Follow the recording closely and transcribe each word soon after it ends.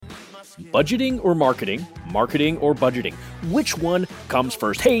Budgeting or marketing? Marketing or budgeting? Which one comes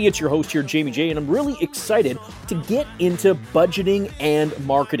first? Hey, it's your host here, Jamie J, and I'm really excited to get into budgeting and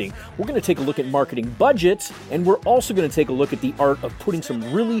marketing. We're going to take a look at marketing budgets, and we're also going to take a look at the art of putting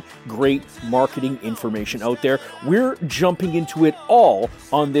some really great marketing information out there. We're jumping into it all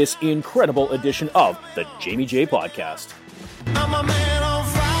on this incredible edition of the Jamie J Podcast. I'm a man on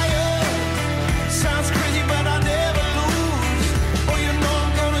fire. Sounds crazy, but I never lose. Oh, you know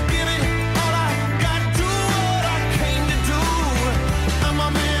I'm gonna give it all I got. Do what I came to do. I'm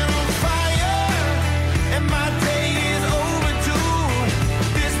a man on fire, and my day is overdue.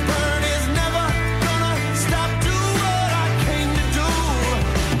 This burn is never gonna stop. Do what I came to do.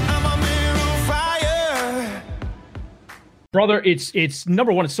 I'm a man on fire. Brother, it's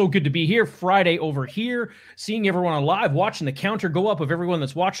number one. It's so good to be here. Friday over here, seeing everyone on live, watching the counter go up of everyone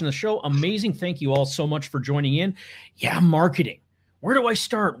that's watching the show. Amazing. Thank you all so much for joining in. Yeah, marketing. Where do I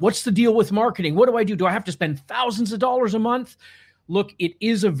start? What's the deal with marketing? What do I do? Do I have to spend thousands of dollars a month? Look, it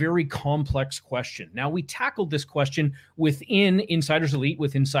is a very complex question. Now, we tackled this question within Insiders Elite,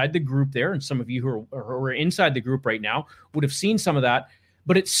 inside the group there, and some of you who are inside the group right now would have seen some of that.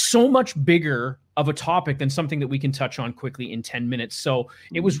 But it's so much bigger of a topic than something that we can touch on quickly in 10 minutes. So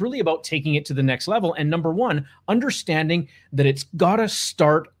it was really about taking it to the next level. And number one, understanding that it's got to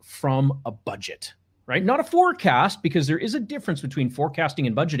start from a budget, right? Not a forecast, because there is a difference between forecasting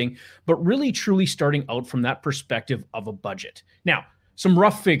and budgeting, but really truly starting out from that perspective of a budget. Now, some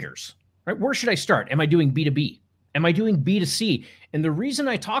rough figures, right? Where should I start? Am I doing B2B? Am I doing B2C? And the reason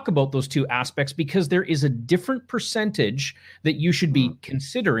I talk about those two aspects, because there is a different percentage that you should be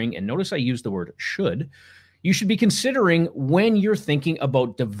considering. And notice I use the word should. You should be considering when you're thinking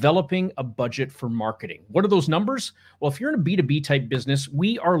about developing a budget for marketing. What are those numbers? Well, if you're in a B2B type business,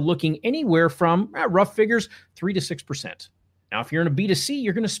 we are looking anywhere from rough figures, 3 to 6%. Now, if you're in a B2C,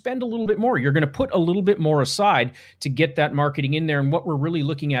 you're going to spend a little bit more. You're going to put a little bit more aside to get that marketing in there. And what we're really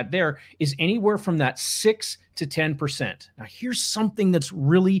looking at there is anywhere from that 6 to 10%. Now, here's something that's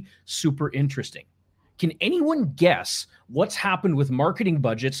really super interesting. Can anyone guess what's happened with marketing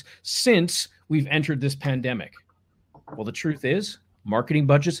budgets since we've entered this pandemic? Well, the truth is, marketing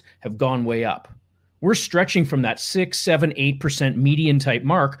budgets have gone way up. We're stretching from that 6, 7, 8% median type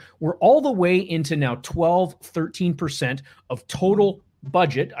mark. We're all the way into now 12, 13% of total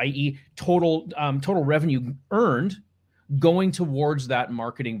budget, i.e. total revenue earned, going towards that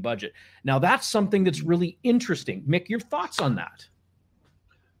marketing budget. Now, that's something that's really interesting. Mick, your thoughts on that?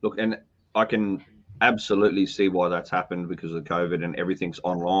 Look, and I can absolutely see why that's happened because of COVID and everything's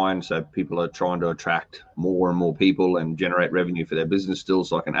online. So people are trying to attract more and more people and generate revenue for their business still.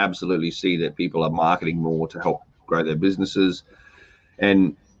 So I can absolutely see that people are marketing more to help grow their businesses.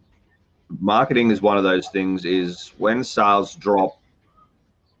 And marketing is one of those things is when sales drop,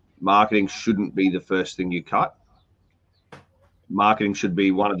 marketing shouldn't be the first thing you cut. Marketing should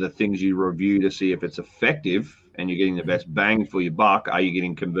be one of the things you review to see if it's effective and you're getting the best bang for your buck. Are you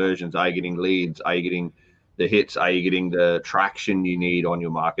getting conversions? Are you getting leads? Are you getting the hits? Are you getting the traction you need on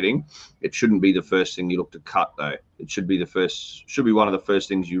your marketing? It shouldn't be the first thing you look to cut, though. It should be one of the first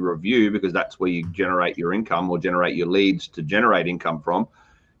things you review, because that's where you generate your income or generate your leads to generate income from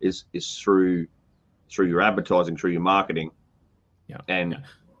is through your advertising, through your marketing. Yeah. And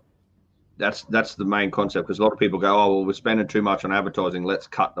that's the main concept, because a lot of people go, oh, well, we're spending too much on advertising, let's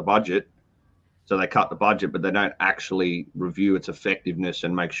cut the budget. So they cut the budget, but they don't actually review its effectiveness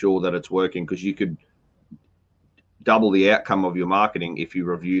and make sure that it's working, because you could double the outcome of your marketing if you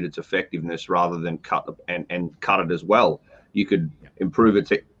reviewed its effectiveness rather than cut it as well. You could improve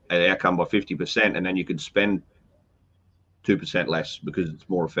its outcome by 50%, and then you could spend 2% less because it's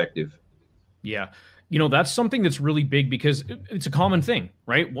more effective. Yeah. You know, that's something that's really big because it's a common thing,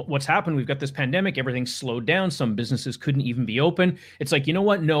 right? What's happened? We've got this pandemic, everything's slowed down. Some businesses couldn't even be open. It's like, you know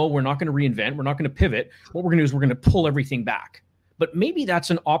what? No, we're not going to reinvent. We're not going to pivot. What we're going to do is we're going to pull everything back. But maybe that's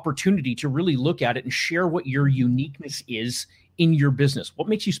an opportunity to really look at it and share what your uniqueness is in your business. What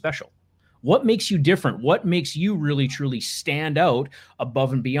makes you special? What makes you different? What makes you really, truly stand out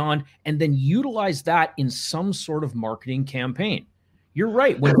above and beyond? And then utilize that in some sort of marketing campaign. You're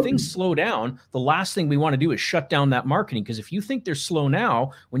right. When things slow down, the last thing we want to do is shut down that marketing. Because if you think they're slow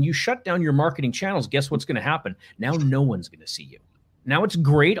now, when you shut down your marketing channels, guess what's going to happen? Now no one's going to see you. Now it's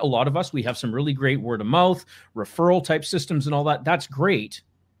great. A lot of us, we have some really great word of mouth, referral type systems and all that. That's great.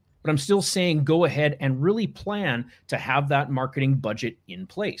 But I'm still saying go ahead and really plan to have that marketing budget in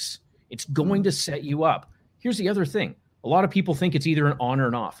place. It's going to set you up. Here's the other thing. A lot of people think it's either an on or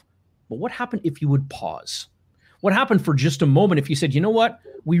an off. But what happened if you would pause? What happened for just a moment if you said, you know what,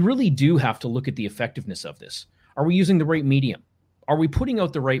 we really do have to look at the effectiveness of this. Are we using the right medium? Are we putting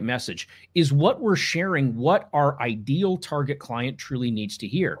out the right message? Is what we're sharing what our ideal target client truly needs to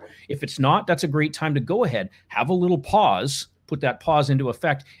hear? If it's not, that's a great time to go ahead, have a little pause, put that pause into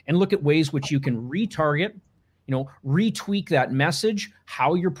effect, and look at ways which you can retarget, retweak that message,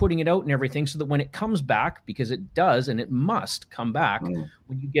 how you're putting it out and everything, so that when it comes back, because it does and it must come back,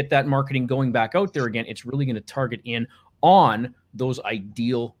 when you get that marketing going back out there again, it's really going to target in on those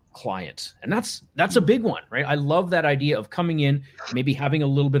ideal clients. And that's a big one, right? I love that idea of coming in, maybe having a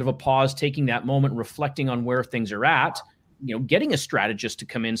little bit of a pause, taking that moment, reflecting on where things are at, getting a strategist to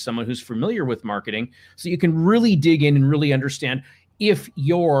come in, someone who's familiar with marketing, so you can really dig in and really understand if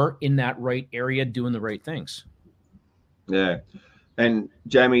you're in that right area doing the right things. Yeah. And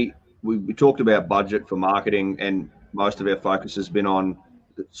Jamie, we talked about budget for marketing, and most of our focus has been on,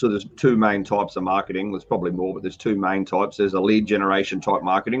 so there's two main types of marketing. There's probably more, but there's two main types. There's a lead generation type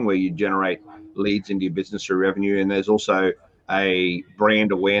marketing where you generate leads into your business through revenue. And there's also a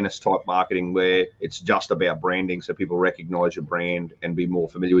brand awareness type marketing where it's just about branding, so people recognize your brand and be more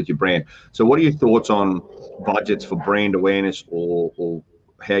familiar with your brand. So what are your thoughts on budgets for brand awareness, or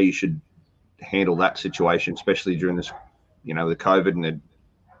how you should handle that situation, especially during this, the COVID and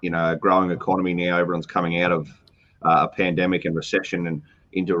the, growing economy now? Everyone's coming out of a pandemic and recession and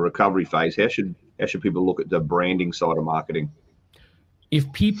into a recovery phase. How should people look at the branding side of marketing?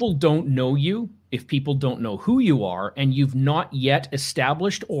 If people don't know you, if people don't know who you are, and you've not yet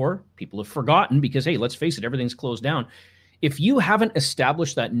established, or people have forgotten because, hey, let's face it, everything's closed down. If you haven't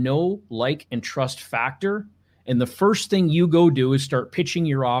established that know, like, and trust factor, and the first thing you go do is start pitching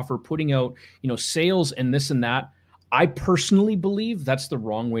your offer, putting out, sales and this and that, I personally believe that's the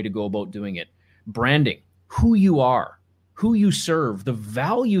wrong way to go about doing it. Branding, who you are, who you serve, the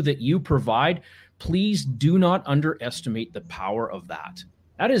value that you provide, please do not underestimate the power of that.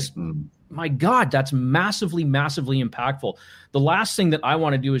 That is, my God, that's massively, massively impactful. The last thing that I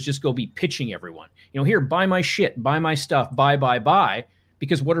want to do is just go be pitching everyone. Here, buy my shit, buy my stuff, buy.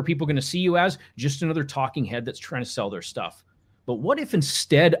 Because what are people going to see you as? Just another talking head that's trying to sell their stuff. But what if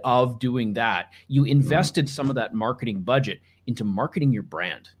instead of doing that, you invested some of that marketing budget into marketing your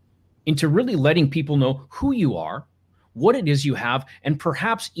brand, into really letting people know who you are, what it is you have, and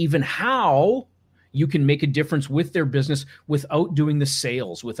perhaps even how you can make a difference with their business without doing the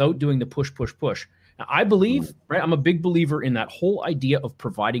sales, without doing the push. Now, I believe, right, I'm a big believer in that whole idea of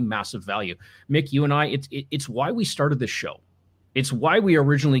providing massive value. Mick, you and I, it's why we started this show. It's why we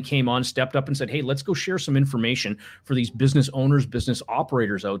originally came on, stepped up and said, hey, let's go share some information for these business owners, business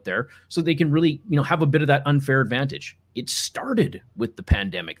operators out there so they can really, have a bit of that unfair advantage. It started with the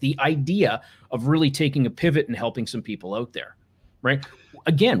pandemic, the idea of really taking a pivot and helping some people out there, right?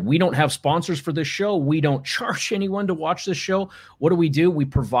 Again, we don't have sponsors for this show. We don't charge anyone to watch this show. What do? We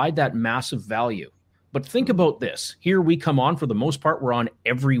provide that massive value. But think about this. Here we come on, for the most part, we're on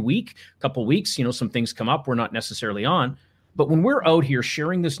every week, a couple weeks, some things come up, we're not necessarily on. But when we're out here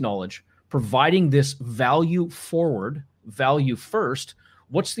sharing this knowledge, providing this value forward, value first,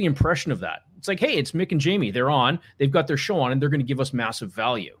 what's the impression of that? It's like, hey, it's Mick and Jamie. They're on, they've got their show on, and they're going to give us massive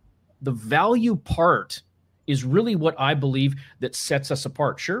value. The value part is really what I believe that sets us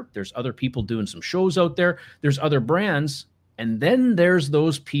apart. Sure, there's other people doing some shows out there. There's other brands. And then there's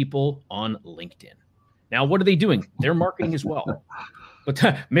those people on LinkedIn. Now, what are they doing? They're marketing as well. But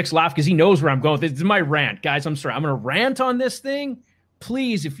Mick's laugh because he knows where I'm going. This is my rant. Guys, I'm sorry. I'm going to rant on this thing.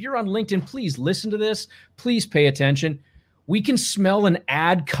 Please, if you're on LinkedIn, please listen to this. Please pay attention. We can smell an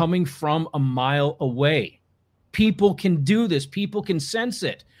ad coming from a mile away. People can do this. People can sense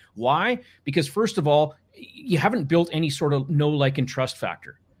it. Why? Because first of all, you haven't built any sort of know, like, and trust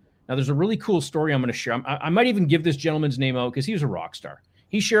factor. Now, there's a really cool story I'm going to share. I might even give this gentleman's name out because he was a rock star.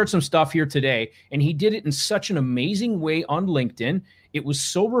 He shared some stuff here today, and he did it in such an amazing way on LinkedIn. It was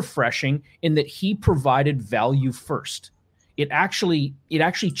so refreshing in that he provided value first. It actually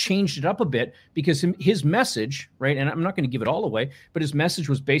changed it up a bit because his message, right, and I'm not going to give it all away, but his message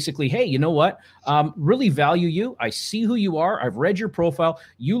was basically, hey, you know what? Really value you. I see who you are. I've read your profile.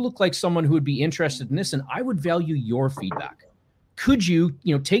 You look like someone who would be interested in this, and I would value your feedback. Could you,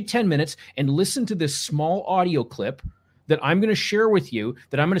 take 10 minutes and listen to this small audio clip that I'm going to share with you,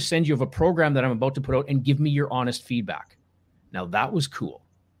 that I'm going to send you of a program that I'm about to put out, and give me your honest feedback? Now, that was cool.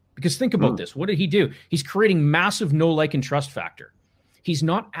 Because think about this. What did he do? He's creating massive know, like, and trust factor. He's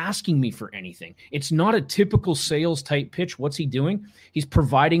not asking me for anything. It's not a typical sales type pitch. What's he doing? He's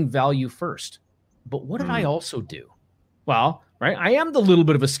providing value first. But what did I also do? Well, right, I am the little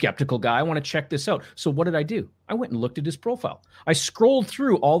bit of a skeptical guy. I want to check this out. So what did I do? I went and looked at his profile. I scrolled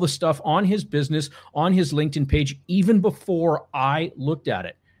through all the stuff on his business, on his LinkedIn page, even before I looked at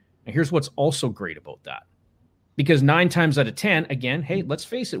it. And here's what's also great about that. Because 9 times out of 10, again, hey, let's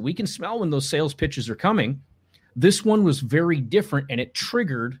face it, we can smell when those sales pitches are coming. This one was very different, and it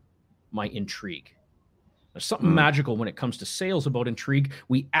triggered my intrigue. There's something magical when it comes to sales about intrigue.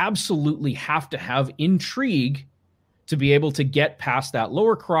 We absolutely have to have intrigue to be able to get past that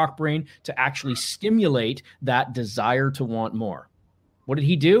lower croc brain to actually stimulate that desire to want more. What did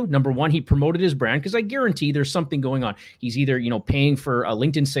he do? Number one, he promoted his brand, because I guarantee there's something going on. He's either, paying for a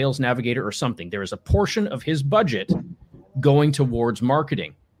LinkedIn Sales Navigator or something. There is a portion of his budget going towards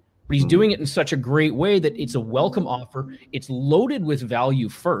marketing. But he's doing it in such a great way that it's a welcome offer. It's loaded with value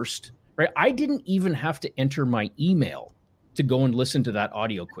first, right? I didn't even have to enter my email to go and listen to that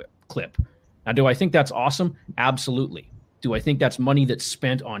audio clip. Now, do I think that's awesome? Absolutely. Do I think that's money that's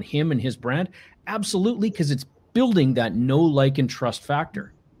spent on him and his brand? Absolutely, because it's building that know, like, and trust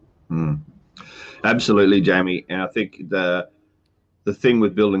factor. Absolutely, Jamie. And I think the thing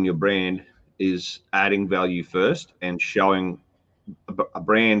with building your brand is adding value first and showing a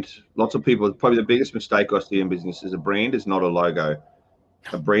brand. Lots of people, probably the biggest mistake I see in business is a brand is not a logo.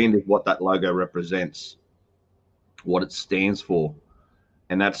 A brand is what that logo represents, what it stands for.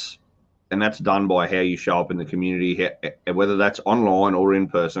 And that's done by how you show up in the community, whether that's online or in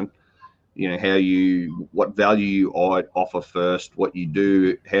person. What value you offer first, what you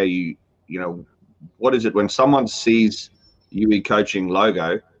do, how what is it when someone sees UE Coaching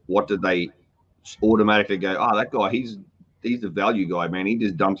logo, what do they automatically go, oh, that guy, he's the value guy, man. He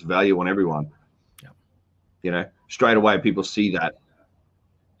just dumps value on everyone. Yeah. Straight away people see that.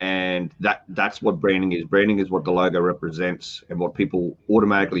 And that's what branding is. Branding is what the logo represents and what people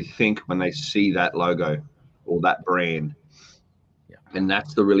automatically think when they see that logo or that brand. And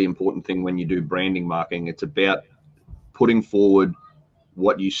that's the really important thing when you do branding marketing. It's about putting forward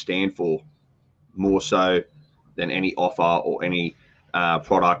what you stand for more so than any offer or any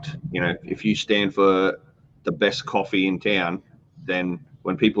product. If you stand for the best coffee in town, then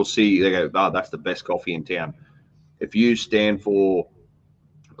when people see you, they go, oh, that's the best coffee in town. If you stand for,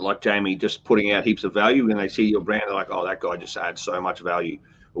 like Jamie, just putting out heaps of value, when they see your brand, they're like, oh, that guy just adds so much value.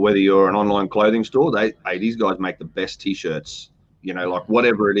 Or whether you're an online clothing store, these guys make the best T-shirts. Like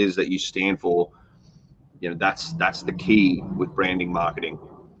whatever it is that you stand for, that's the key with branding marketing.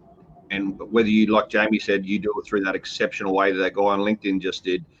 And whether you, like Jamie said, you do it through that exceptional way that guy on LinkedIn just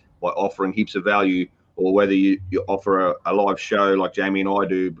did by offering heaps of value, or whether you offer a live show like Jamie and I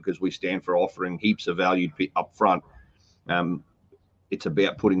do because we stand for offering heaps of value up front. It's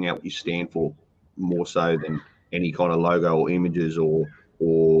about putting out what you stand for more so than any kind of logo or images or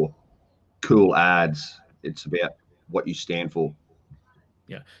cool ads. It's about what you stand for.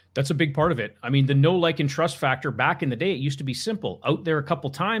 Yeah, that's a big part of it. I mean, the know, like, and trust factor back in the day, it used to be simple. Out there a couple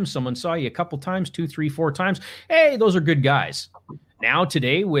times, someone saw you a couple times, 2, 3, 4 times. Hey, those are good guys. Now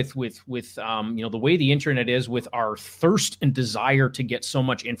today, with the way the internet is, with our thirst and desire to get so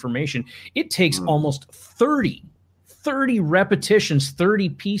much information, it takes almost 30 repetitions, 30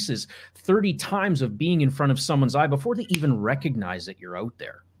 pieces, 30 times of being in front of someone's eye before they even recognize that you're out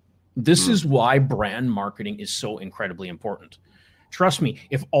there. This is why brand marketing is so incredibly important. Trust me,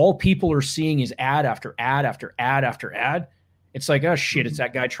 if all people are seeing is ad after ad after ad after ad, it's like, oh shit, it's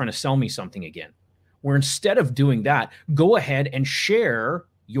that guy trying to sell me something again. Where instead of doing that, go ahead and share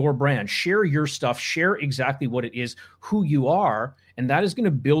your brand, share your stuff, share exactly what it is, who you are, and that is going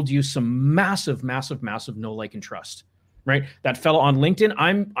to build you some massive, massive, massive know, like, and trust. Right? That fellow on LinkedIn,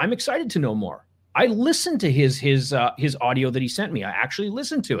 I'm excited to know more. I listened to his audio that he sent me. I actually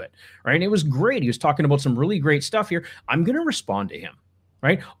listened to it, right? And it was great. He was talking about some really great stuff here. I'm going to respond to him,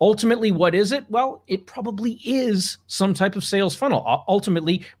 right? Ultimately, what is it? Well, it probably is some type of sales funnel.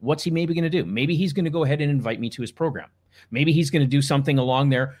 Ultimately, what's he maybe going to do? Maybe he's going to go ahead and invite me to his program. Maybe he's going to do something along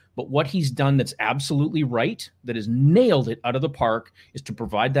there. But what he's done that's absolutely right, that has nailed it out of the park, is to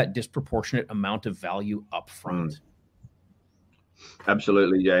provide that disproportionate amount of value up front.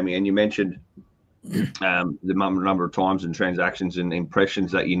 Absolutely, Jamie. And you mentioned the number of times and transactions and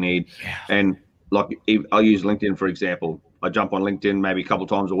impressions that you need. Yeah. And like, I'll use LinkedIn, for example. I jump on LinkedIn maybe a couple of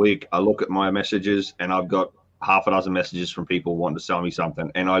times a week. I look at my messages and I've got half a dozen messages from people wanting to sell me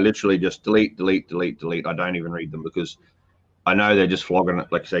something. And I literally just delete. I don't even read them because I know they're just flogging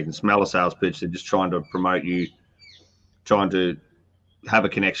it. Like, they can smell a sales pitch. They're just trying to promote you, trying to have a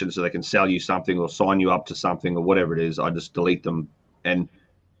connection so they can sell you something or sign you up to something or whatever it is. I just delete them. And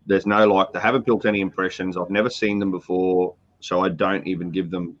there's no, they haven't built any impressions. I've never seen them before. So I don't even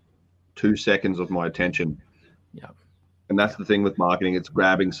give them 2 seconds of my attention. Yeah. And that's the thing with marketing. It's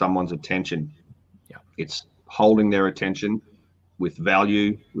grabbing someone's attention. Yeah. It's holding their attention with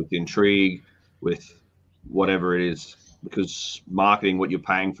value, with intrigue, with whatever it is. Because marketing, what you're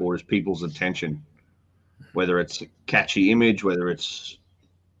paying for is people's attention. whether it's a catchy image, whether it's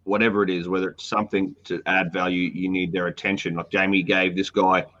whatever it is, whether it's something to add value, you need their attention. Like Jamie gave this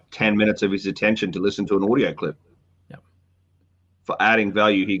guy 10 minutes of his attention to listen to an audio clip. Yep. For adding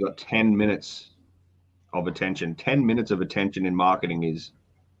value, he got 10 minutes of attention. 10 minutes of attention in marketing is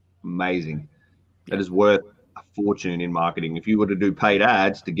amazing. That is worth a fortune in marketing. If you were to do paid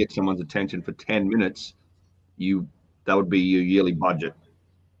ads to get someone's attention for 10 minutes, that would be your yearly budget.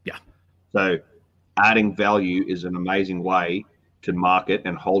 Yeah. So adding value is an amazing way to market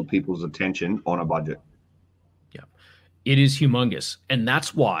and hold people's attention on a budget. Yeah, it is humongous. And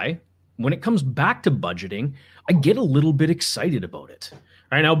that's why when it comes back to budgeting, I get a little bit excited about it.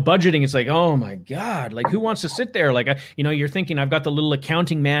 Right now, budgeting, it's like, oh my God, like who wants to sit there? Like, you're thinking I've got the little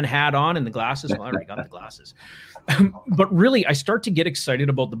accounting man hat on and the glasses. Well, I already got the glasses. But really, I start to get excited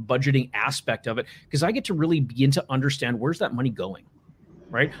about the budgeting aspect of it because I get to really begin to understand where's that money going,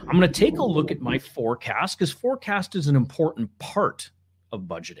 right? I'm going to take a look at my forecast because forecast is an important part of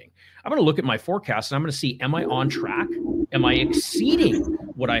budgeting. I'm going to look at my forecast and I'm going to see, am I on track? Am I exceeding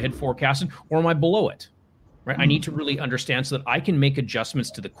what I had forecasted or am I below it? Right? I need to really understand so that I can make adjustments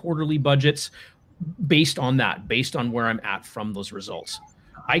to the quarterly budgets based on that, based on where I'm at from those results.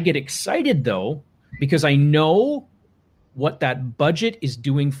 I get excited though, because I know what that budget is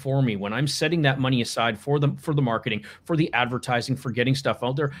doing for me when I'm setting that money aside for the marketing, for the advertising, for getting stuff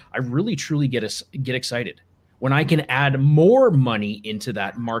out there. I really truly get excited when I can add more money into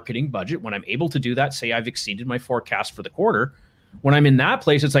that marketing budget. When I'm able to do that, say I've exceeded my forecast for the quarter. When I'm in that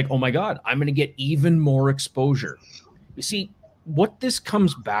place, it's like, oh my God, I'm going to get even more exposure. You see, what this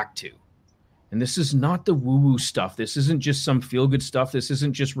comes back to, and this is not the woo-woo stuff. This isn't just some feel-good stuff. This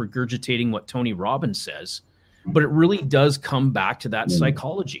isn't just regurgitating what Tony Robbins says, but it really does come back to that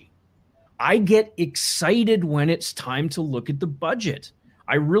psychology. I get excited when it's time to look at the budget.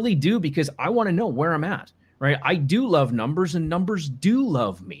 I really do, because I want to know where I'm at, right? I do love numbers and numbers do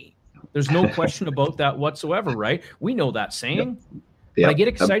love me. There's no question about that whatsoever, right? We know that saying. But I get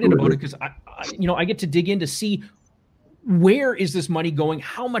excited about it because I get to dig in to see where is this money going?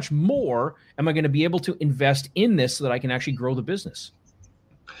 How much more am I going to be able to invest in this so that I can actually grow the business?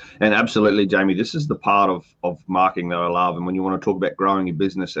 And absolutely, Jamie, this is the part of marketing that I love. And when you want to talk about growing your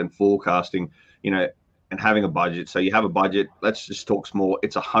business and forecasting, and having a budget. So you have a budget, let's just talk small.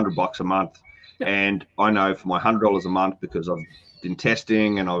 It's $100 a month. Yeah. And I know for my $100 a month, because I've been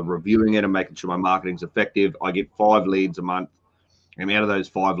testing and I'm reviewing it and making sure my marketing's effective, I get 5 leads a month. And out of those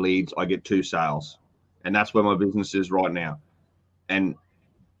 5 leads, I get 2 sales. And that's where my business is right now. And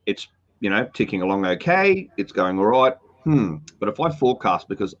it's, ticking along okay. It's going all right. But if I forecast,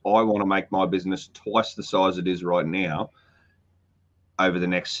 because I want to make my business twice the size it is right now over the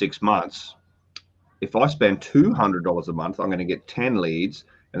next 6 months, if I spend $200 a month, I'm going to get 10 leads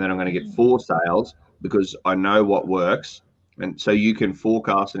and then I'm going to get 4 sales, because I know what works. And so you can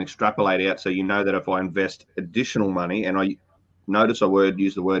forecast and extrapolate out. So you know that if I invest additional money, and I notice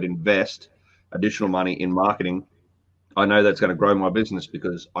use the word invest, additional money in marketing, I know that's going to grow my business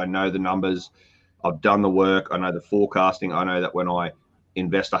because I know the numbers. I've done the work. I know the forecasting. I know that when I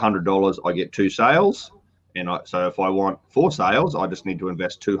invest $100, I get 2 sales. And so if I want 4 sales, I just need to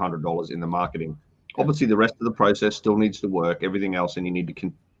invest $200 in the marketing. Obviously, the rest of the process still needs to work, everything else, and you need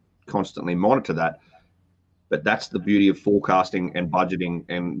to constantly monitor that. But that's the beauty of forecasting and budgeting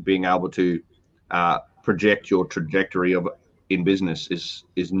and being able to project your trajectory in business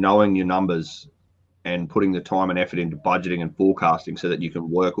is knowing your numbers and putting the time and effort into budgeting and forecasting so that you can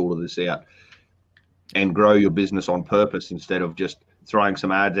work all of this out and grow your business on purpose, instead of just throwing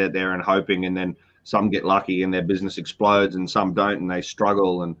some ads out there and hoping, and then some get lucky and their business explodes and some don't and they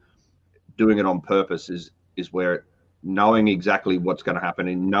struggle. And doing it on purpose is where knowing exactly what's going to happen,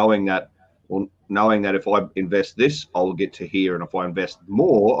 and knowing that if I invest this, I'll get to here. And if I invest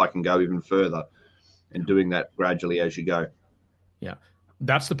more, I can go even further, and doing that gradually as you go. Yeah.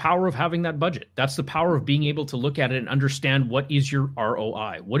 That's the power of having that budget. That's the power of being able to look at it and understand what is your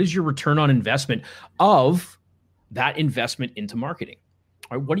ROI? What is your return on investment of that investment into marketing?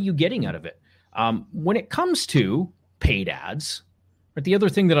 Or what are you getting out of it? When it comes to paid ads, but the other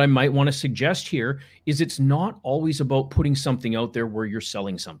thing that I might want to suggest here is it's not always about putting something out there where you're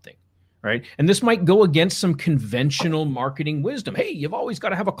selling something, right? And this might go against some conventional marketing wisdom. Hey, you've always got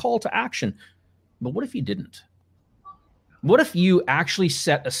to have a call to action. But what if you didn't? What if you actually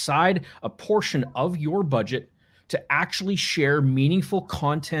set aside a portion of your budget to actually share meaningful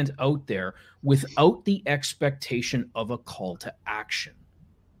content out there without the expectation of a call to action?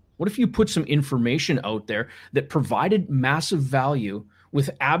 What if you put some information out there that provided massive value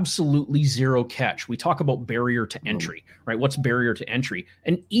with absolutely zero catch? We talk about barrier to entry, right? What's barrier to entry?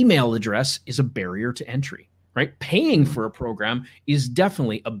 An email address is a barrier to entry. right? Paying for a program is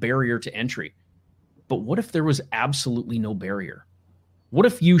definitely a barrier to entry. But what if there was absolutely no barrier? What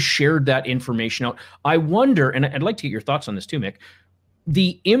if you shared that information out? I wonder, and I'd like to get your thoughts on this too, Mick,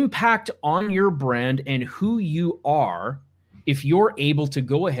 the impact on your brand and who you are if you're able to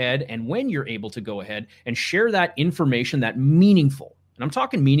go ahead, and when you're able to go ahead and share that information, that meaningful, and I'm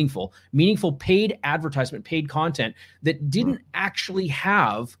talking meaningful paid advertisement, paid content that didn't actually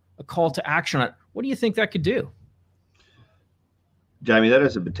have a call to action on it. What do you think that could do? Jamie, that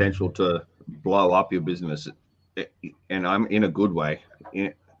has the potential to blow up your business, and I'm in a good way.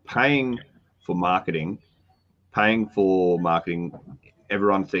 Paying for marketing,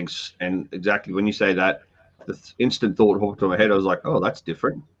 everyone thinks, and exactly when you say that, the instant thought hooked to my head, I was like, oh, that's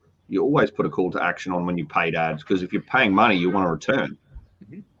different. You always put a call to action on when you paid ads, because if you're paying money, you want a return.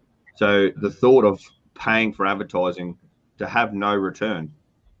 Mm-hmm. So the thought of paying for advertising to have no return,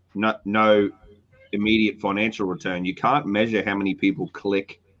 no immediate financial return. You can't measure how many people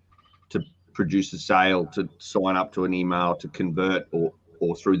click to produce a sale, to sign up to an email, to convert,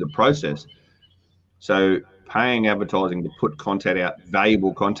 or through the process. So paying advertising to put content out,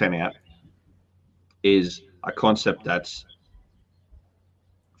 valuable content out, is a concept that's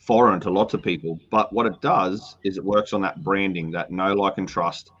foreign to lots of people. But what it does is it works on that branding, that know, like, and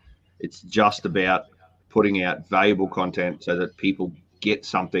trust. It's just about putting out valuable content so that people get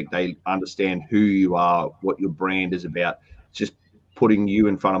something, they understand who you are, what your brand is about. It's just putting you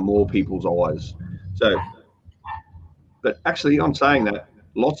in front of more people's eyes. So, but actually, I'm saying that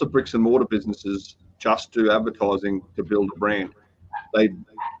lots of bricks and mortar businesses just do advertising to build a brand.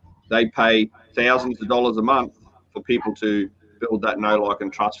 They pay thousands of dollars a month for people to build that know, like,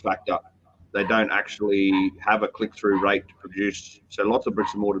 and trust factor. They don't actually have a click-through rate to produce. So lots of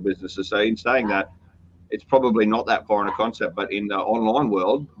bricks and mortar businesses. So in saying that, it's probably not that foreign a concept, but in the online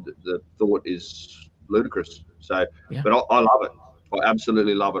world, the thought is ludicrous. So, yeah. But I love it. I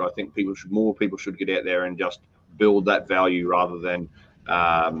absolutely love it. I think more people should get out there and just build that value rather than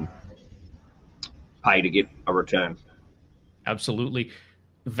pay to get a return. Absolutely.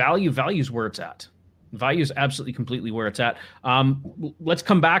 Value's where it's at. Value is absolutely completely where it's at. Let's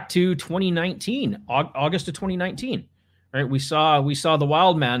come back to 2019, August of 2019. Right, we saw the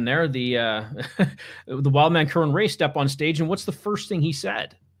wild man there, the wild man Kerwin Rae step on stage, and what's the first thing he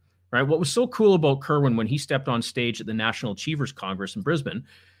said? Right, what was so cool about Kerwin when he stepped on stage at the National Achievers Congress in Brisbane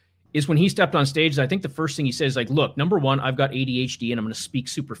is when he stepped on stage, I think the first thing he says is like, look, number one, I've got ADHD and I'm going to speak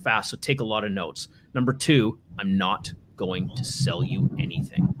super fast, so take a lot of notes. Number two, I'm not going to sell you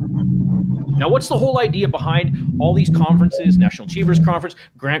anything. Now, what's the whole idea behind all these conferences, National Achievers Conference,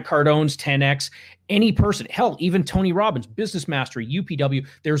 Grant Cardone's 10X, any person, hell, even Tony Robbins, Business Mastery, UPW,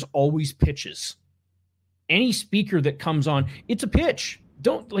 there's always pitches. Any speaker that comes on, it's a pitch.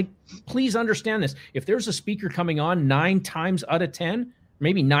 Please understand this. If there's a speaker coming on 9 times out of 10,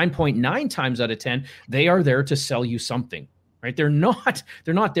 maybe 9.9 times out of 10, they are there to sell you something, right? They're not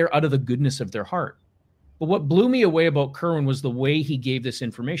there out of the goodness of their heart. But what blew me away about Kerwin was the way he gave this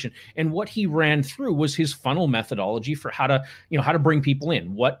information, and what he ran through was his funnel methodology for how to bring people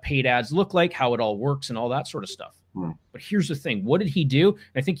in, what paid ads look like, how it all works, and all that sort of stuff. But here's the thing. What did he do?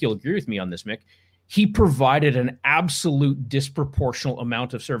 And I think you'll agree with me on this, Mick. He provided an absolute disproportional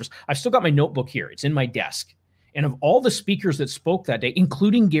amount of service. I've still got my notebook here. It's in my desk. And of all the speakers that spoke that day,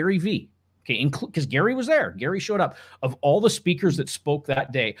 including Gary Vee, okay, because Gary was there. Gary showed up. Of all the speakers that spoke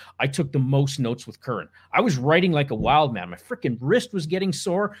that day, I took the most notes with Kerwin. I was writing like a wild man. My freaking wrist was getting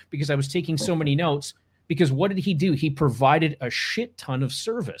sore because I was taking so many notes. Because what did he do? He provided a shit ton of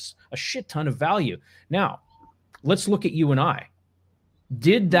service, a shit ton of value. Now, let's look at you and I.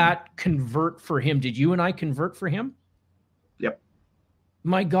 Did that convert for him? Did you and I convert for him? Yep.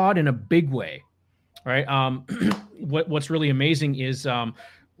 My God, in a big way. All right. What's really amazing is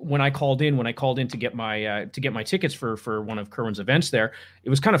when I called in to get my tickets for one of Kerwin's events there, it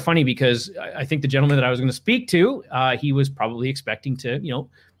was kind of funny because I think the gentleman that I was going to speak to, he was probably expecting to,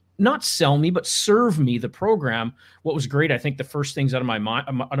 not sell me, but serve me the program. What was great, I think the first things out of my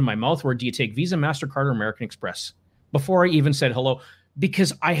mouth were, do you take Visa, MasterCard, or American Express? Before I even said hello,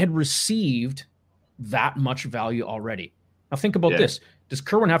 because I had received that much value already. Now think about this. Does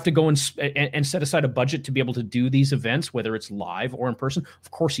Kerwin have to go and set aside a budget to be able to do these events, whether it's live or in person?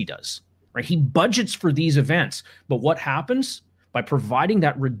 Of course he does, right? He budgets for these events. But what happens? By providing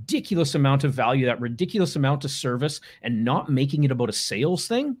that ridiculous amount of value, that ridiculous amount of service, and not making it about a sales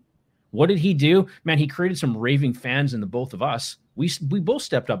thing, what did he do? Man, he created some raving fans in the both of us. We both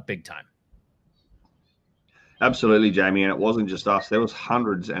stepped up big time. Absolutely, Jamie. And it wasn't just us. There was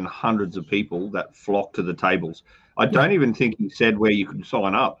hundreds and hundreds of people that flocked to the tables. I don't even think he said where you could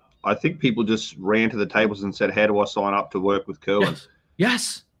sign up. I think people just ran to the tables and said, how do I sign up to work with Kerwin?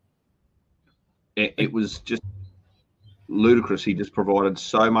 Yes. It was just ludicrous. He just provided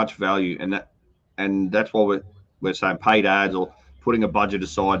so much value, and that's why we're saying paid ads or putting a budget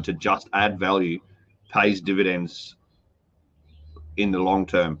aside to just add value pays dividends in the long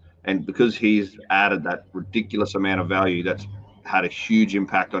term. And because he's added that ridiculous amount of value, that's had a huge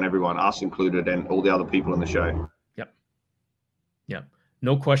impact on everyone, us included, and all the other people in the show. Yep.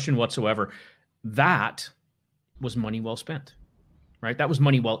 No question whatsoever. That was money well spent, right? That was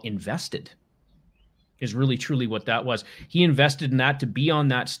money well invested, is really truly what that was. He invested in that to be on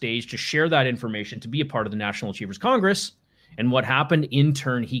that stage, to share that information, to be a part of the National Achievers Congress. And what happened in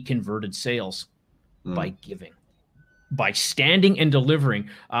turn, he converted sales by giving, by standing and delivering.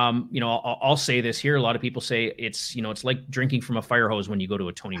 I'll say this here. A lot of people say it's like drinking from a fire hose when you go to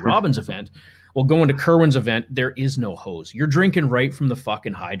a Tony Robbins event. Well, going to Kerwin's event, there is no hose. You're drinking right from the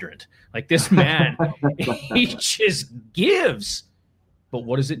fucking hydrant. Like, this man, he just gives. But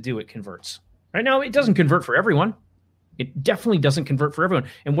what does it do? It converts. Right now, it doesn't convert for everyone. It definitely doesn't convert for everyone.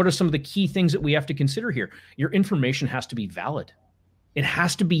 And what are some of the key things that we have to consider here? Your information has to be valid. It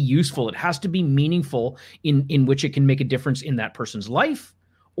has to be useful. It has to be meaningful in which it can make a difference in that person's life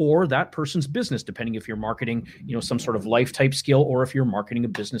or that person's business, depending if you're marketing, some sort of life type skill, or if you're marketing a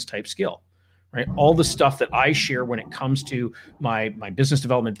business type skill, right? All the stuff that I share when it comes to my business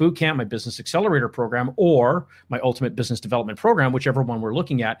development bootcamp, my business accelerator program, or my ultimate business development program, whichever one we're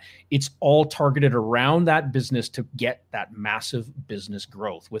looking at, it's all targeted around that business to get that massive business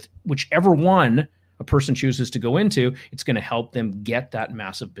growth. With whichever one a person chooses to go into, it's going to help them get that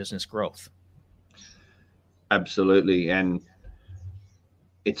massive business growth. Absolutely. And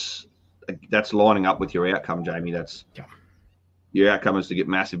that's lining up with your outcome, Jamie. Your outcome is to get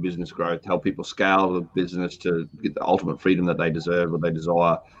massive business growth, help people scale the business to get the ultimate freedom that they deserve or they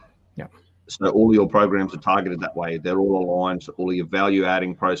desire. Yeah. So all your programs are targeted that way. They're all aligned. So all your value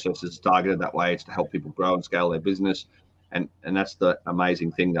adding processes are targeted that way. It's to help people grow and scale their business. And that's the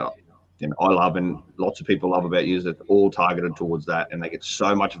amazing thing that I love, and lots of people love about you, is that they're all targeted towards that, and they get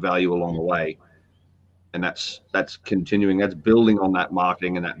so much value along the way. And that's continuing, that's building on that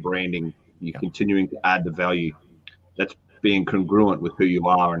marketing and that branding. You're continuing to add the value. That's being congruent with who you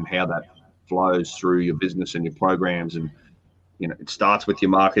are and how that flows through your business and your programs. And it starts with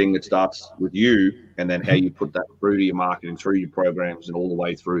your marketing, it starts with you, and then how you put that through to your marketing, through your programs, and all the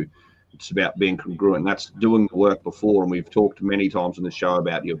way through. It's about being congruent. That's doing the work before. And we've talked many times on the show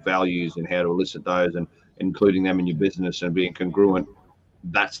about your values and how to elicit those and including them in your business and being congruent.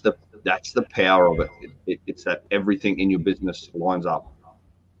 That's the power of it. It's that everything in your business lines up.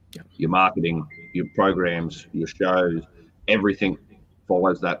 Yeah. Your marketing, your programs, your shows, everything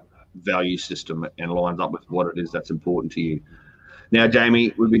follows that value system and lines up with what it is that's important to you. Now,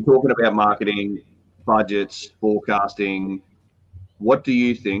 Jamie, we've been talking about marketing, budgets, forecasting. What do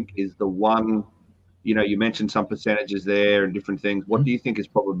you think is the one, you mentioned some percentages there and different things. What do you think is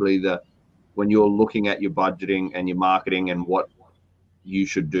probably when you're looking at your budgeting and your marketing and what you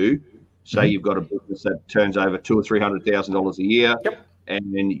should do? Say you've got a business that turns over $200,000 or $300,000 a year,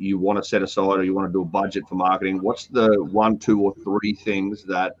 and then you want to set aside or you want to do a budget for marketing. What's the 1, 2, or 3 things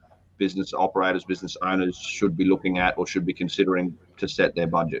that business operators, business owners should be looking at or should be considering to set their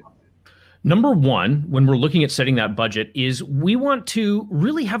budget? Number one, when we're looking at setting that budget, is we want to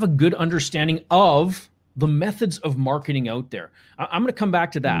really have a good understanding of the methods of marketing out there. I'm going to come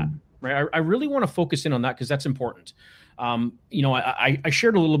back to that, right? I really want to focus in on that because that's important. I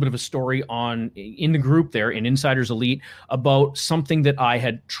shared a little bit of a story in the group there in Insiders Elite about something that I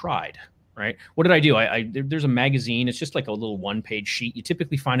had tried. Right? What did I do? There's a magazine. It's just like a little one-page sheet you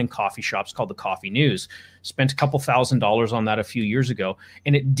typically find in coffee shops called the Coffee News. Spent a couple $1,000s on that a few years ago,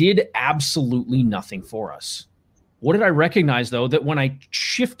 and it did absolutely nothing for us. What did I recognize, though? That when I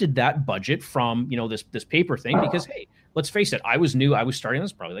shifted that budget from, this paper thing, because, hey, let's face it, I was new. I was starting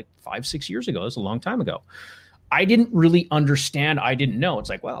this probably like 5-6 years ago. That's a long time ago. I didn't really understand. I didn't know. It's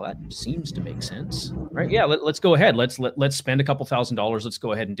like, well, that seems to make sense, right? Yeah, let's go ahead. Let's spend a couple $1,000s. Let's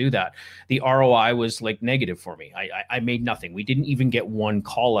go ahead and do that. The ROI was like negative for me. I made nothing. We didn't even get one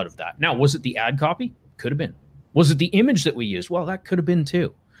call out of that. Now, was it the ad copy? Could have been. Was it the image that we used? Well, that could have been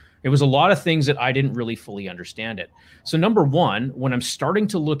too. It was a lot of things that I didn't really fully understand it. So number one, when I'm starting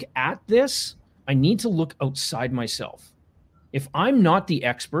to look at this, I need to look outside myself. If I'm not the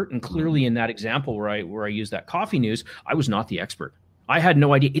expert, and clearly in that example where I use that Coffee News, I was not the expert. I had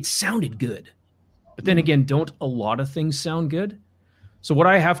no idea. It sounded good. But then again, don't a lot of things sound good? So what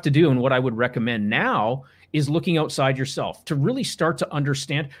I have to do and what I would recommend now is looking outside yourself to really start to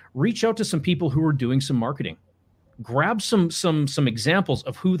understand, reach out to some people who are doing some marketing. grab some examples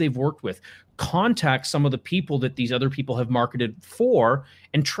of who they've worked with, contact some of the people that these other people have marketed for,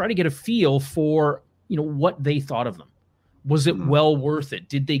 and try to get a feel for, you know, what they thought of them. Was it well worth it?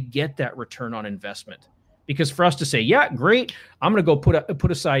 Did they get that return on investment? Because for us to say, yeah, great, I'm going to go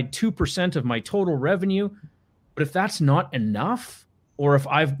put aside 2% of my total revenue, but if that's not enough, or if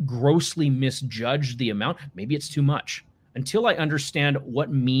I've grossly misjudged the amount, maybe it's too much. Until I understand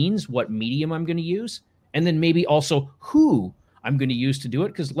what medium I'm going to use, and then maybe also who I'm going to use to do it.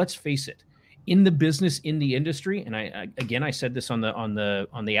 Because let's face it, in the business, in the industry, and I said this on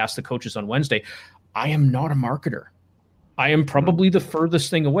the Ask the Coaches on Wednesday, I am not a marketer. I am probably the furthest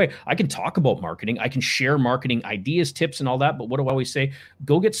thing away. I can talk about marketing. I can share marketing ideas, tips, and all that. But what do I always say?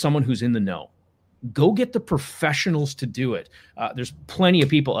 Go get someone who's in the know. Go get the professionals to do it. There's plenty of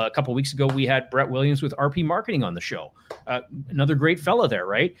people. A couple of weeks ago, we had Brett Williams with RP Marketing on the show. Another great fella there,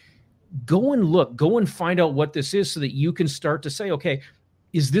 right? Go and look. Go and find out what this is so that you can start to say, okay,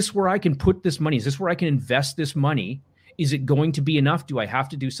 is this where I can put this money? Is this where I can invest this money? Is it going to be enough? Do I have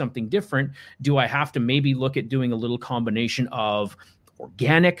to do something different? Do I have to maybe look at doing a little combination of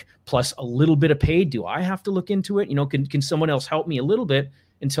organic plus a little bit of paid? Do I have to look into it? You know, can someone else help me a little bit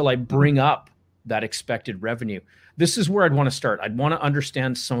until I bring up that expected revenue? This is where I'd want to start. I'd want to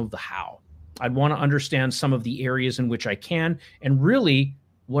understand some of the how. I'd want to understand some of the areas in which I can, and really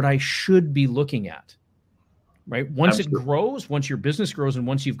what I should be looking at. Right? Once Absolutely. It grows, once your business grows, and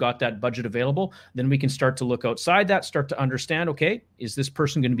once you've got that budget available, then we can start to look outside that, start to understand, okay, is this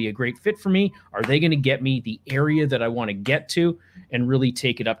person going to be a great fit for me? Are they going to get me the area that I want to get to, and really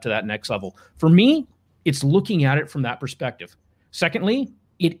take it up to that next level? For me, it's looking at it from that perspective. Secondly,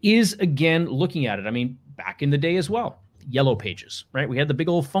 it is, again, looking at it. I mean, back in the day as well, Yellow Pages, right? We had the big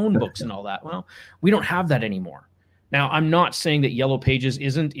old phone books and all that. Well, we don't have that anymore. Now, I'm not saying that Yellow Pages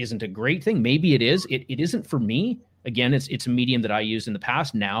isn't a great thing. Maybe it is. It isn't for me. Again, it's a medium that I used in the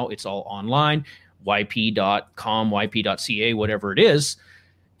past. Now it's all online, yp.com, yp.ca, whatever it is.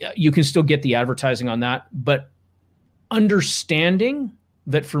 You can still get the advertising on that. But understanding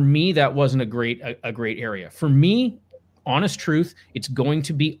that, for me, that wasn't a great area. For me, honest truth, it's going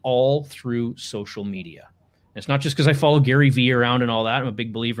to be all through social media. It's not just because I follow Gary Vee around and all that. I'm a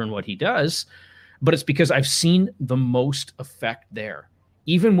big believer in what he does. But it's because I've seen the most effect there.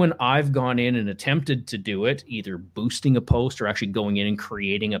 Even when I've gone in and attempted to do it, either boosting a post or actually going in and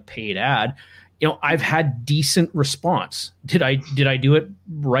creating a paid ad, you know, I've had decent response. Did I do it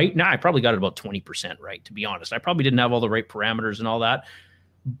right? No, I probably got it about 20% right, to be honest. I probably didn't have all the right parameters and all that,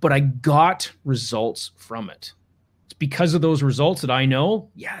 but I got results from it. It's because of those results that I know,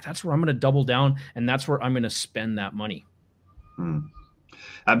 yeah, that's where I'm going to double down, and that's where I'm going to spend that money.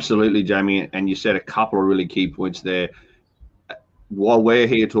 Absolutely, Jamie. And you said a couple of really key points there. While we're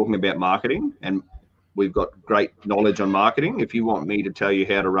here talking about marketing, and we've got great knowledge on marketing, if you want me to tell you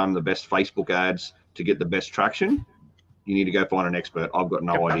how to run the best Facebook ads to get the best traction, you need to go find an expert. I've got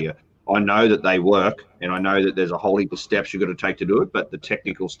no idea. I know that they work, and I know that there's a whole heap of steps you've got to take to do it, but the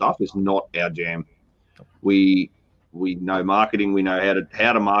technical stuff is not our jam. We know marketing, we know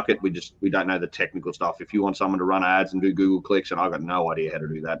how to market, we don't know the technical stuff. If you want someone to run ads and do Google clicks, and I've got no idea how to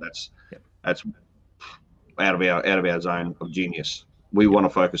do that, that's out of our zone of genius. We want to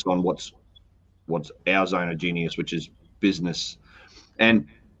focus on what's our zone of genius, which is business. And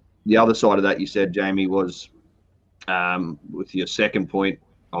the other side of that, you said, Jamie, was with your second point.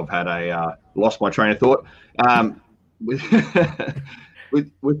 I've had lost my train of thought. With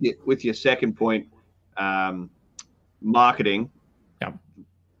your second point, marketing,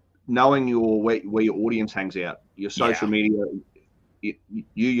 knowing where your audience hangs out, your social media. You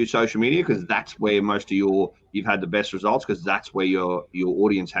use social media because that's where most of you've had the best results, because that's where your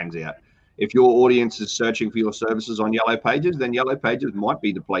audience hangs out. If your audience is searching for your services on Yellow Pages, then Yellow Pages might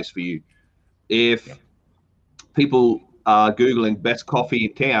be the place for you. If people are Googling best coffee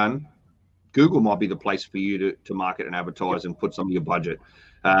in town, Google might be the place for you to market and advertise and put some of your budget.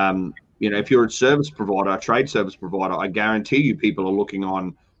 If you're a service provider, a trade service provider, I guarantee you people are looking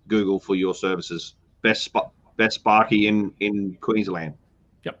on Google for your services. Best Sparky in Queensland.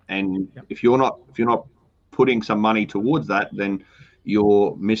 And if you're not putting some money towards that, then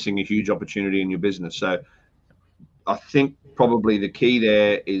you're missing a huge opportunity in your business. So I think probably the key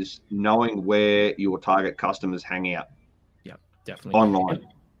there is knowing where your target customers hang out. Yeah, definitely. Online.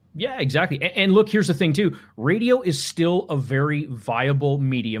 Yeah, exactly. And look, here's the thing too. Radio is still a very viable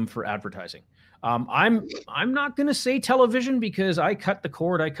medium for advertising. I'm not going to say television because I cut the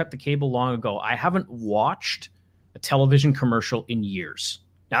cord. I cut the cable long ago. I haven't watched a television commercial in years.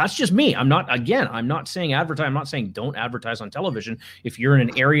 Now, that's just me. I'm not saying advertise. I'm not saying don't advertise on television. If you're in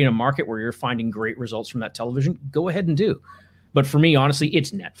an area in a market where you're finding great results from that television, go ahead and do. But for me, honestly,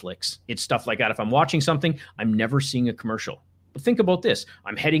 it's Netflix. It's stuff like that. If I'm watching something, I'm never seeing a commercial. But think about this.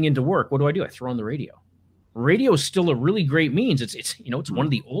 I'm heading into work. What do? I throw on the radio. Radio is still a really great means. It's one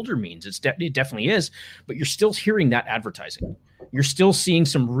of the older means. It definitely is, but you're still hearing that advertising. You're still seeing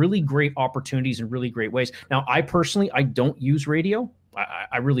some really great opportunities in really great ways. Now, I don't use radio.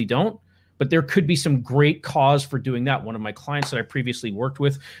 I really don't, but there could be some great cause for doing that. One of my clients that I previously worked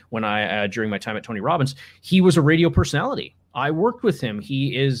with during my time at Tony Robbins, he was a radio personality. I worked with him.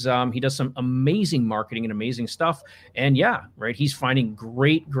 He does some amazing marketing and amazing stuff. And yeah, right. He's finding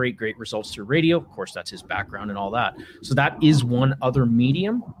great results through radio. Of course, that's his background and all that. So that is one other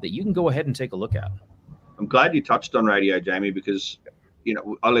medium that you can go ahead and take a look at. I'm glad you touched on radio, Jamie, because,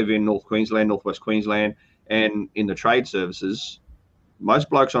 I live in Northwest Queensland, and in the trade services, most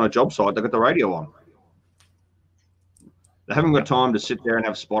blokes on a job site, they've got the radio on. They haven't got time to sit there and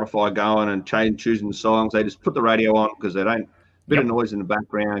have Spotify going and choosing the songs. They just put the radio on because they don't, bit of noise in the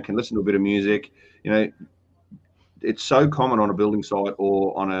background, can listen to a bit of music. It's so common on a building site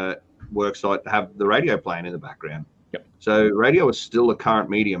or on a work site to have the radio playing in the background. Yep. So radio is still a current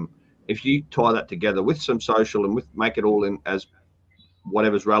medium. If you tie that together with some social and make it all in as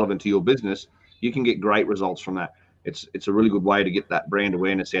whatever's relevant to your business, you can get great results from that. It's a really good way to get that brand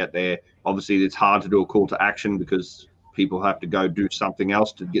awareness out there. Obviously, it's hard to do a call to action because people have to go do something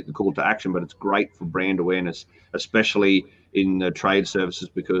else to get the call to action, but it's great for brand awareness, especially in the trade services,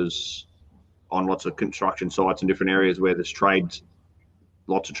 because on lots of construction sites in different areas where there's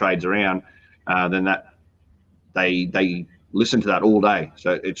lots of trades around, then that they listen to that all day.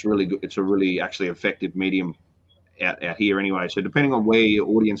 So it's really good. It's a really actually effective medium out here anyway. So depending on where your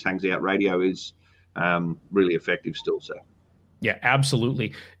audience hangs out, radio is really effective still. So yeah,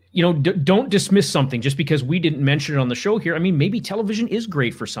 absolutely. Don't dismiss something just because we didn't mention it on the show here. I mean, maybe television is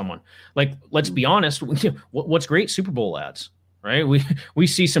great for someone. Like, let's be honest, what's great? Super Bowl ads, right? We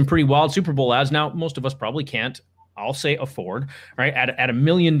see some pretty wild Super Bowl ads. Now, most of us probably can't, I'll say, afford, right? At $1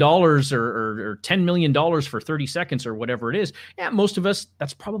 million or $10 million for 30 seconds or whatever it is. Yeah, most of us,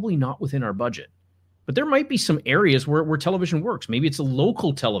 that's probably not within our budget. But there might be some areas where television works. Maybe it's a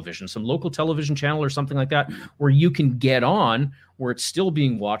local television, some local television channel or something like that, where you can get on, where it's still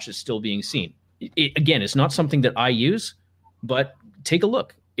being watched, it's still being seen. Again, it's not something that I use, but take a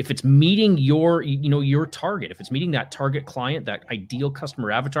look. If it's meeting your target, if it's meeting that target client, that ideal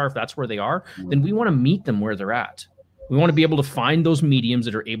customer avatar, if that's where they are, then we want to meet them where they're at. We want to be able to find those mediums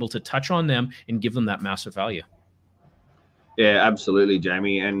that are able to touch on them and give them that massive value. Yeah, absolutely,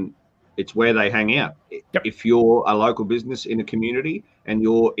 Jamie. And it's where they hang out. Yep. If you're a local business in a community and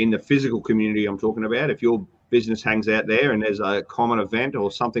you're in the physical community I'm talking about, if your business hangs out there and there's a common event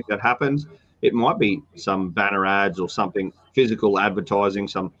or something that happens, it might be some banner ads or something physical advertising,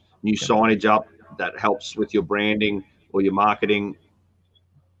 some new signage up that helps with your branding or your marketing,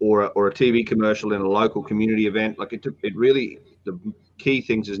 or a TV commercial in a local community event. Like it really, the key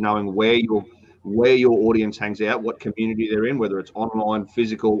things is knowing where your audience hangs out, what community they're in, whether it's online,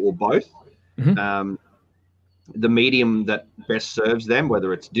 physical, or both. Mm-hmm. The medium that best serves them,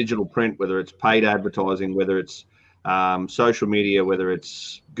 whether it's digital print, whether it's paid advertising, whether it's social media, whether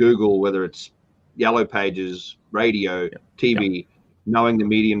it's Google, whether it's Yellow Pages, radio, TV, knowing the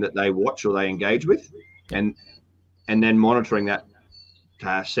medium that they watch or they engage with, and then monitoring that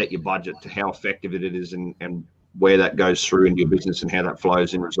to set your budget to how effective it is and where that goes through into your business and how that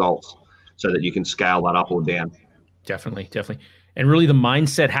flows in results, so that you can scale that up or down. Definitely. And really the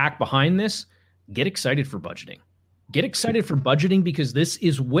mindset hack behind this, get excited for budgeting. Get excited for budgeting, because this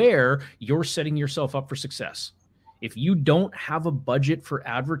is where you're setting yourself up for success. If you don't have a budget for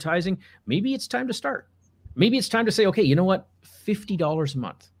advertising, maybe it's time to start. Maybe it's time to say, okay, you know what? $50 a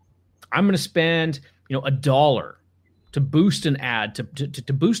month. I'm going to spend, $1 to boost an ad,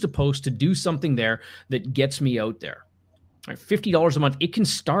 to boost a post, to do something there that gets me out there. Right, $50 a month. It can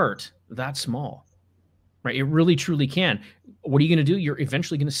start that small, right? It really, truly can. What are you going to do? You're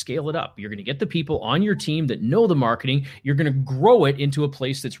eventually going to scale it up. You're going to get the people on your team that know the marketing. You're going to grow it into a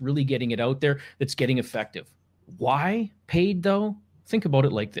place that's really getting it out there, that's getting effective. Why paid though? Think about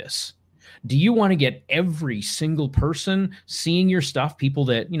it like this. Do you want to get every single person seeing your stuff, people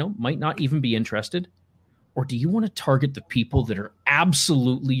that, might not even be interested? Or do you want to target the people that are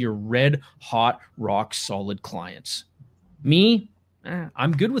absolutely your red hot, rock solid clients? Me,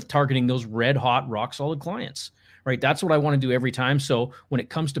 I'm good with targeting those red hot, rock solid clients, right? That's what I want to do every time. So when it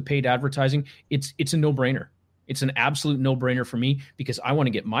comes to paid advertising, it's a no brainer. It's an absolute no-brainer for me because I want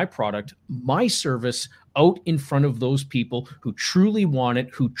to get my product, my service out in front of those people who truly want it,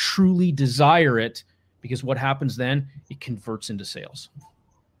 who truly desire it, because what happens then, it converts into sales.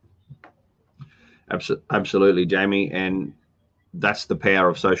 Absolutely, Jamie. And that's the power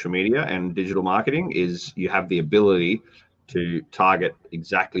of social media and digital marketing, is you have the ability to target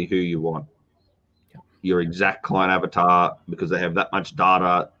exactly who you want. Your exact client avatar, because they have that much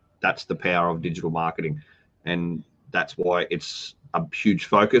data. That's the power of digital marketing. And that's why it's a huge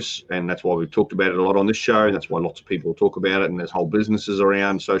focus. And that's why we've talked about it a lot on this show. And that's why lots of people talk about it. And there's whole businesses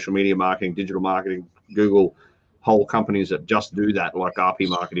around social media marketing, digital marketing, Google, whole companies that just do that, like RP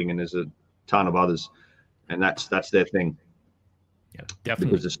marketing. And there's a ton of others. And that's their thing. Yeah,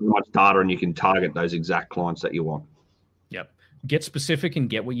 definitely. Because there's so much data and you can target those exact clients that you want. Yep. Get specific and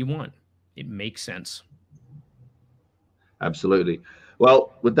get what you want. It makes sense. Absolutely.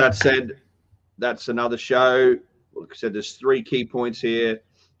 Well, with that said, that's another show. Like I said, there's 3 key points here.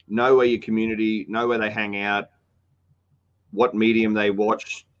 Know where your community, know where they hang out, what medium they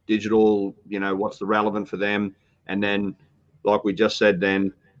watch, digital, what's the relevant for them. And then, like we just said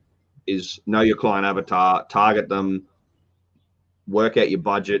then, is know your client avatar, target them, work out your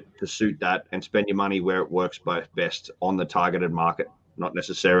budget to suit that, and spend your money where it works best on the targeted market, not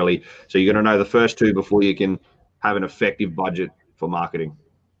necessarily. So you're going to know the first 2 before you can have an effective budget for marketing.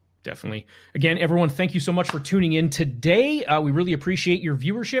 Definitely. Again, everyone, thank you so much for tuning in today. We really appreciate your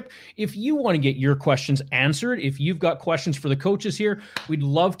viewership. If you want to get your questions answered, if you've got questions for the coaches here, we'd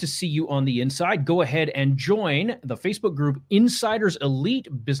love to see you on the inside. Go ahead and join the Facebook group Insiders Elite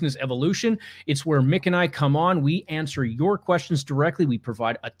Business Evolution. It's where Mick and I come on. We answer your questions directly. We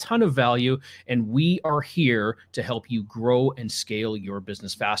provide a ton of value, and we are here to help you grow and scale your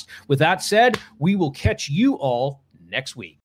business fast. With that said, we will catch you all next week.